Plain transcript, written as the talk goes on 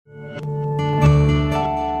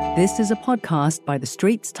This is a podcast by The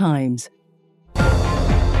Straits Times.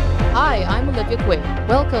 Hi, I'm Olivia Quinn.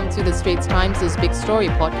 Welcome to The Straits Times' Big Story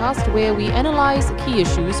podcast, where we analyse key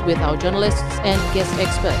issues with our journalists and guest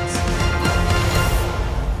experts.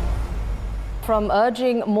 From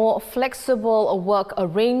urging more flexible work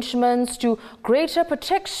arrangements to greater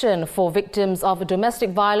protection for victims of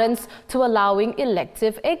domestic violence to allowing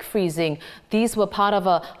elective egg freezing. These were part of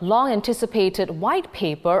a long-anticipated white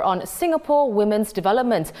paper on Singapore women's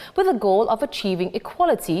development with a goal of achieving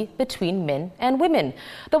equality between men and women.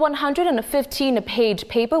 The 115-page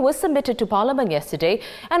paper was submitted to Parliament yesterday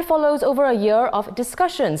and follows over a year of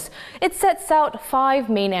discussions. It sets out 5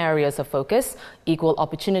 main areas of focus: equal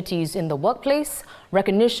opportunities in the workplace,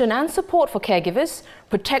 recognition and support for caregivers,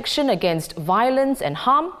 protection against violence and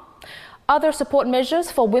harm, other support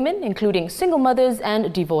measures for women, including single mothers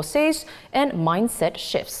and divorcees, and mindset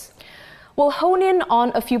shifts. We'll hone in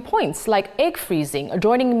on a few points like egg freezing.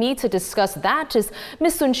 Joining me to discuss that is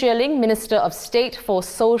Ms. Soon Chye Ling, Minister of State for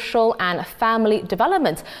Social and Family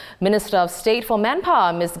Development. Minister of State for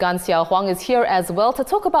Manpower, Ms. Gan Xiao Huang, is here as well to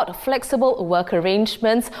talk about flexible work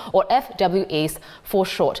arrangements, or FWAs for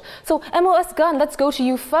short. So, MOS Gan, let's go to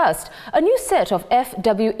you first. A new set of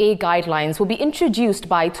FWA guidelines will be introduced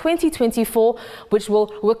by 2024, which will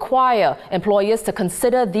require employers to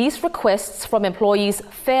consider these requests from employees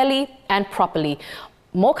fairly and properly.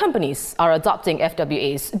 More companies are adopting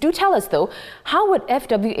FWAs. Do tell us, though, how would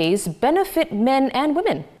FWAs benefit men and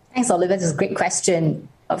women? Thanks, Oliver. This is a great question.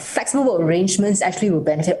 Flexible arrangements actually will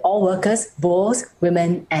benefit all workers, both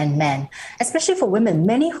women and men. Especially for women,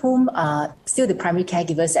 many whom are still the primary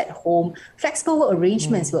caregivers at home. Flexible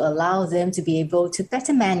arrangements will allow them to be able to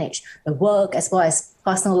better manage the work as well as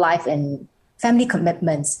personal life and family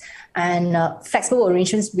commitments. And flexible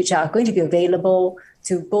arrangements which are going to be available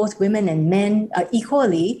to both women and men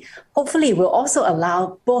equally, hopefully will also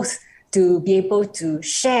allow both to be able to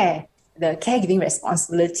share the caregiving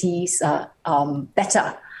responsibilities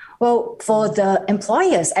better. Well, for the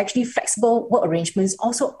employers, actually flexible work arrangements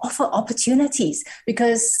also offer opportunities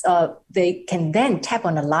because they can then tap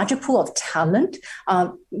on a larger pool of talent,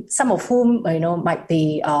 some of whom might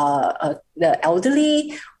be the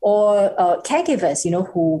elderly or caregivers,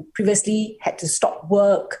 who previously had to stop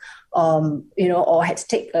work, or had to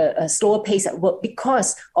take a slower pace at work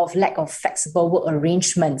because of lack of flexible work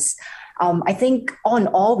arrangements. I think on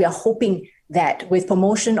all, we are hoping that with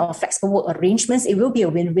promotion of flexible work arrangements, it will be a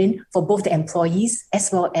win-win for both the employees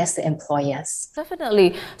as well as the employers.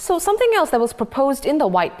 Definitely. So something else that was proposed in the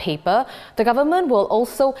white paper, the government will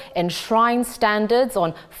also enshrine standards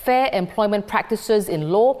on fair employment practices in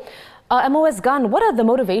law. MOS Gan, what are the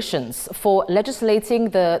motivations for legislating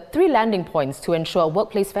the 3 landing points to ensure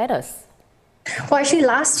workplace fairness? Well, actually,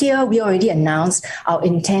 last year, we already announced our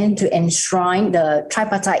intent to enshrine the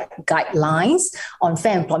tripartite guidelines on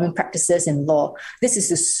fair employment practices in law. This is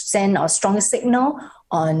to send our strongest signal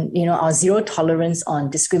on, our zero tolerance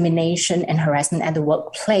on discrimination and harassment at the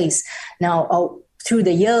workplace. Now, through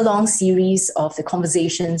the year-long series of the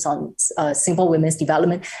conversations on Singapore women's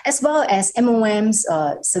development, as well as MOM's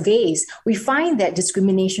surveys, we find that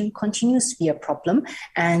discrimination continues to be a problem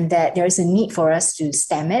and that there is a need for us to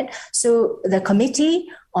stem it. So the Committee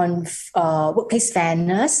on Workplace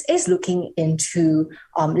Fairness is looking into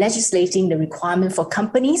legislating the requirement for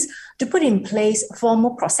companies to put in place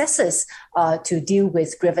formal processes to deal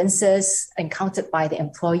with grievances encountered by the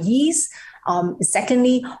employees.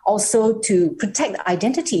 Secondly, also to protect the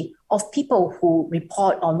identity of people who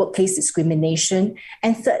report on workplace discrimination.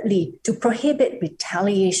 And thirdly, to prohibit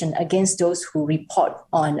retaliation against those who report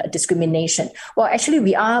on discrimination. Well, actually,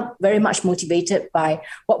 we are very much motivated by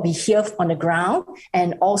what we hear on the ground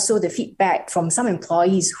and also the feedback from some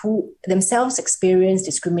employees who themselves experience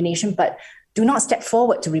discrimination but do not step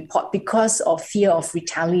forward to report because of fear of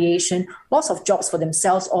retaliation, loss of jobs for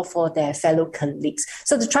themselves or for their fellow colleagues.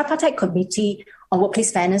 So the Tripartite Committee on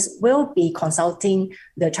Workplace Fairness will be consulting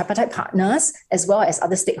the tripartite partners as well as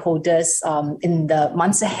other stakeholders in the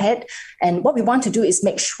months ahead. And what we want to do is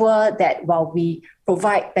make sure that while we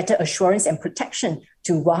provide better assurance and protection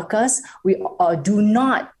to workers, we do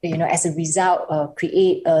not, as a result,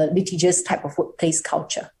 create a litigious type of workplace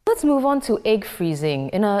culture. Let's move on to egg freezing.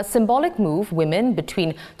 In a symbolic move, women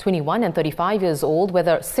between 21 and 35 years old,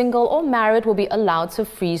 whether single or married, will be allowed to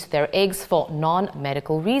freeze their eggs for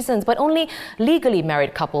non-medical reasons. But only legally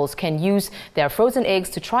married couples can use their frozen eggs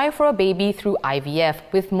to try for a baby through IVF.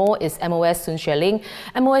 With more is MOS Soon Chye Ling.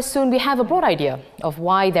 MOS Soon, we have a broad idea of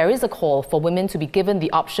why there is a call for women to be given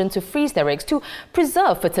the option to freeze their eggs to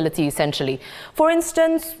preserve fertility, essentially. For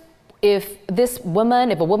instance, if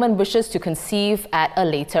a woman wishes to conceive at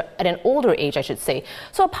an older age, I should say.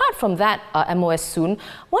 So apart from that, MOS Soon,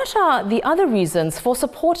 what are the other reasons for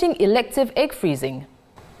supporting elective egg freezing?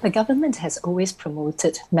 The government has always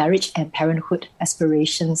promoted marriage and parenthood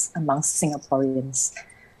aspirations amongst Singaporeans.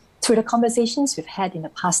 Through the conversations we've had in the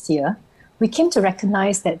past year, we came to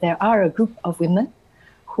recognize that there are a group of women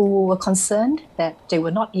who were concerned that they were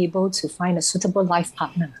not able to find a suitable life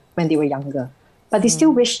partner when they were younger, but they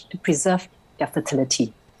still wish to preserve their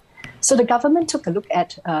fertility. So the government took a look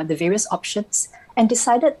at the various options and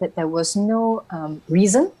decided that there was no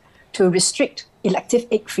reason to restrict elective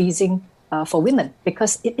egg freezing for women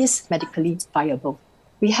because it is medically viable.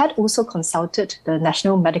 We had also consulted the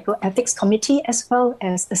National Medical Ethics Committee as well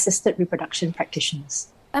as assisted reproduction practitioners.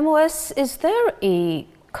 MOS, is there a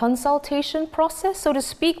consultation process, so to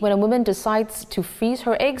speak, when a woman decides to freeze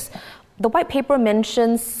her eggs? The white paper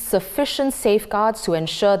mentions sufficient safeguards to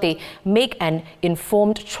ensure they make an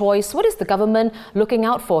informed choice. What is the government looking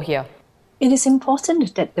out for here? It is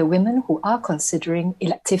important that the women who are considering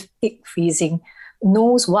elective egg freezing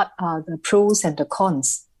knows what are the pros and the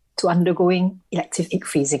cons to undergoing elective egg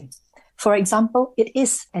freezing. For example, it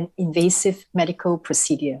is an invasive medical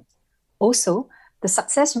procedure. Also, the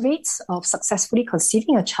success rates of successfully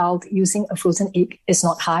conceiving a child using a frozen egg is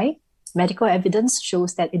not high. Medical evidence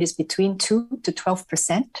shows that it is between 2 to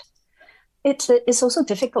 12%. It is also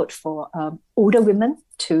difficult for older women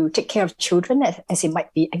to take care of children as it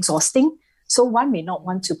might be exhausting. So one may not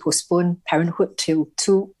want to postpone parenthood to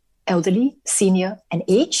too elderly, senior, and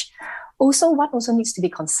age. Also, one also needs to be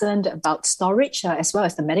concerned about storage as well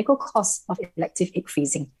as the medical costs of elective egg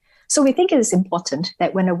freezing. So we think it is important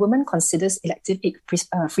that when a woman considers elective egg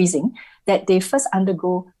freezing, that they first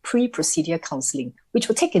undergo pre-procedure counselling, which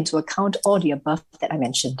will take into account all the above that I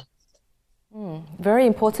mentioned. Very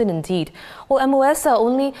important indeed. Well, MOS,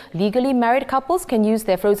 only legally married couples can use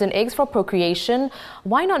their frozen eggs for procreation.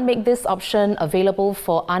 Why not make this option available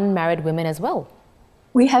for unmarried women as well?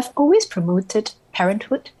 We have always promoted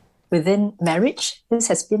parenthood within marriage. This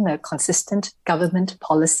has been a consistent government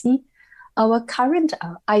policy. Our current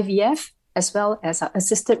IVF, as well as our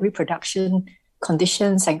assisted reproduction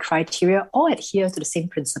conditions and criteria, all adhere to the same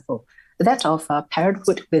principle, that of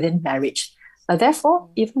parenthood within marriage. Therefore,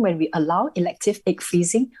 even when we allow elective egg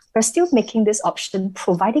freezing, we're still making this option,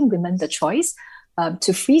 providing women the choice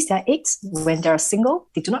to freeze their eggs when they're single.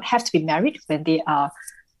 They do not have to be married when they are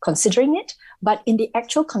considering it, but in the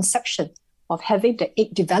actual conception of having the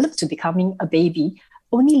egg develop to becoming a baby,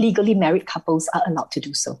 only legally married couples are allowed to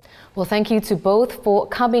do so. Well, thank you to both for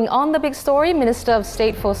coming on The Big Story. Minister of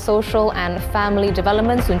State for Social and Family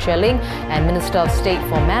Development, Sun Chueling, and Minister of State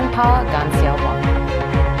for Manpower, Gan Xiao Wang.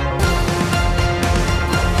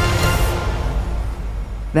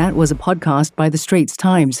 That was a podcast by The Straits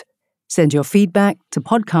Times. Send your feedback to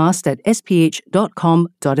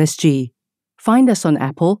podcast@sph.com.sg. Find us on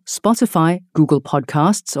Apple, Spotify, Google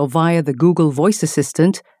Podcasts, or via the Google Voice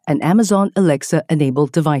Assistant and Amazon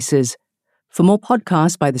Alexa-enabled devices. For more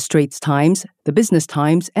podcasts by The Straits Times, The Business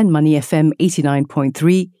Times, and Money FM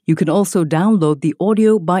 89.3, you can also download the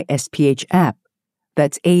Audio by SPH app.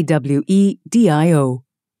 That's AWEDIO.